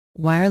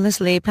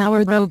wirelessly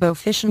powered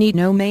Robo-Fish need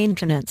no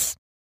maintenance.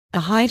 A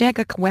high-tech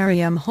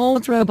aquarium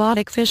holds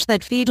robotic fish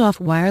that feed off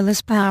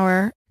wireless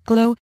power,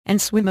 glow,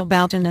 and swim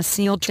about in a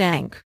sealed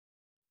tank.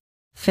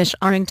 Fish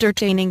are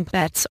entertaining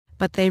pets,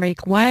 but they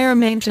require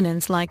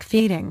maintenance like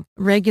feeding,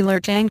 regular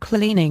tank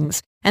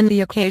cleanings, and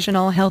the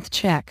occasional health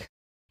check.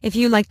 If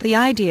you like the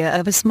idea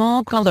of a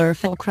small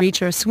colorful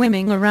creature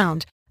swimming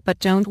around, but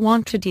don't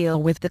want to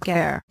deal with the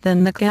care,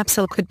 then the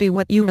capsule could be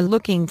what you are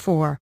looking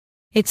for.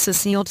 It's a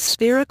sealed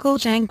spherical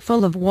tank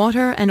full of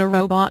water and a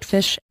robot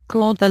fish,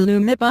 called the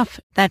Lumibuff,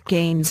 that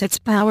gains its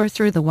power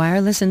through the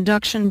wireless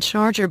induction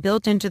charger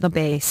built into the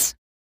base.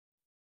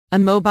 A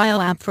mobile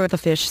app for the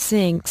fish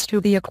syncs to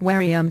the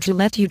aquarium to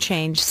let you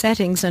change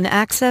settings and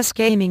access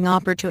gaming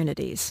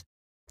opportunities.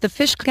 The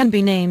fish can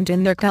be named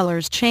and their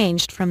colors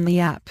changed from the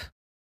app.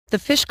 The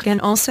fish can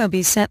also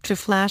be set to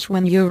flash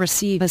when you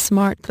receive a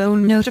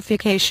smartphone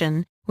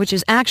notification, which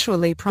is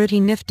actually pretty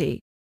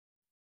nifty.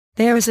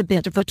 There is a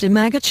bit of a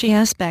Tamagotchi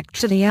aspect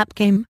to the app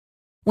game.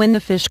 When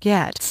the fish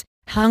gets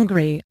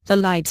hungry, the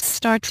lights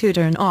start to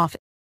turn off.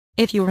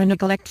 If you're a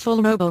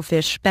neglectful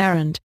robo-fish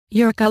parent,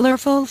 your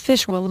colorful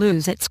fish will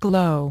lose its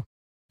glow.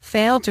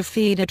 Fail to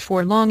feed it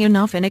for long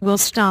enough and it will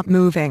stop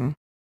moving.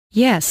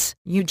 Yes,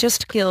 you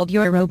just killed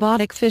your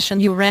robotic fish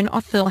and you ran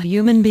off a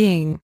human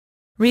being.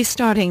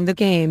 Restarting the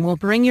game will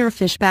bring your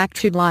fish back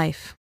to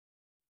life.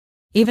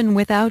 Even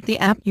without the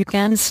app, you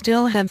can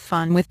still have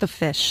fun with the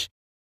fish.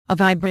 A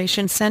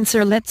vibration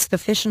sensor lets the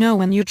fish know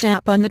when you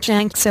tap on the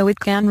tank so it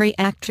can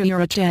react to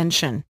your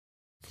attention.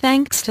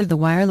 Thanks to the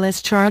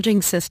wireless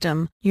charging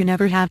system, you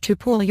never have to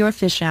pull your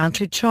fish out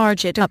to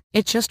charge it up,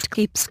 it just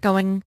keeps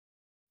going.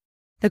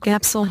 The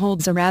capsule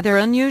holds a rather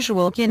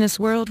unusual Guinness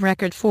World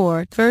Record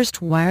for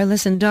first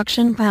wireless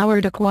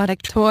induction-powered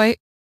aquatic toy.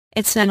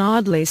 It's an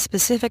oddly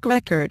specific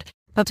record,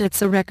 but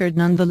it's a record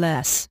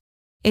nonetheless.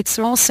 It's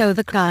also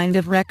the kind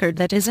of record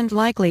that isn't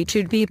likely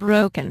to be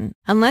broken,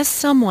 unless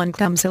someone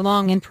comes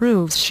along and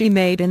proves she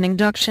made an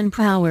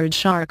induction-powered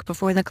shark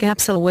before the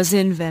capsule was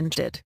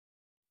invented.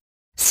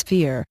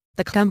 Sphere,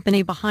 the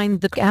company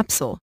behind the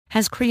capsule,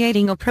 has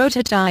creating a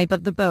prototype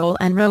of the bowl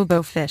and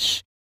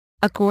robo-fish.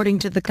 According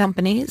to the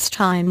company's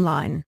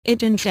timeline,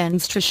 it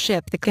intends to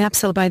ship the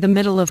capsule by the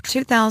middle of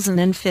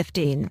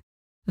 2015.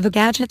 The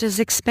gadget is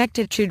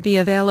expected to be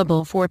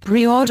available for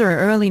pre-order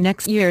early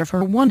next year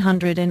for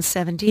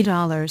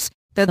 $170,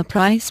 though the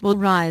price will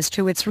rise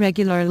to its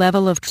regular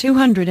level of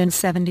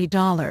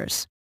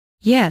 $270.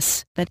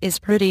 Yes, that is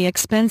pretty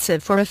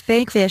expensive for a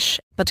fake fish,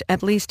 but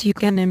at least you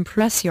can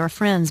impress your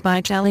friends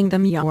by telling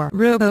them your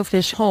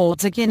robo-fish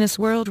holds a Guinness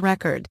World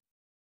Record.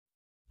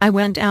 I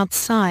went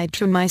outside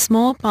to my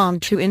small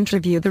pond to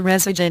interview the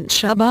resident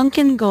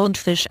Shubunkin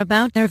goldfish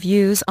about their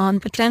views on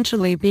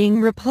potentially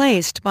being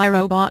replaced by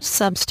robot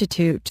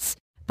substitutes,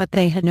 but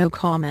they had no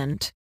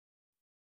comment.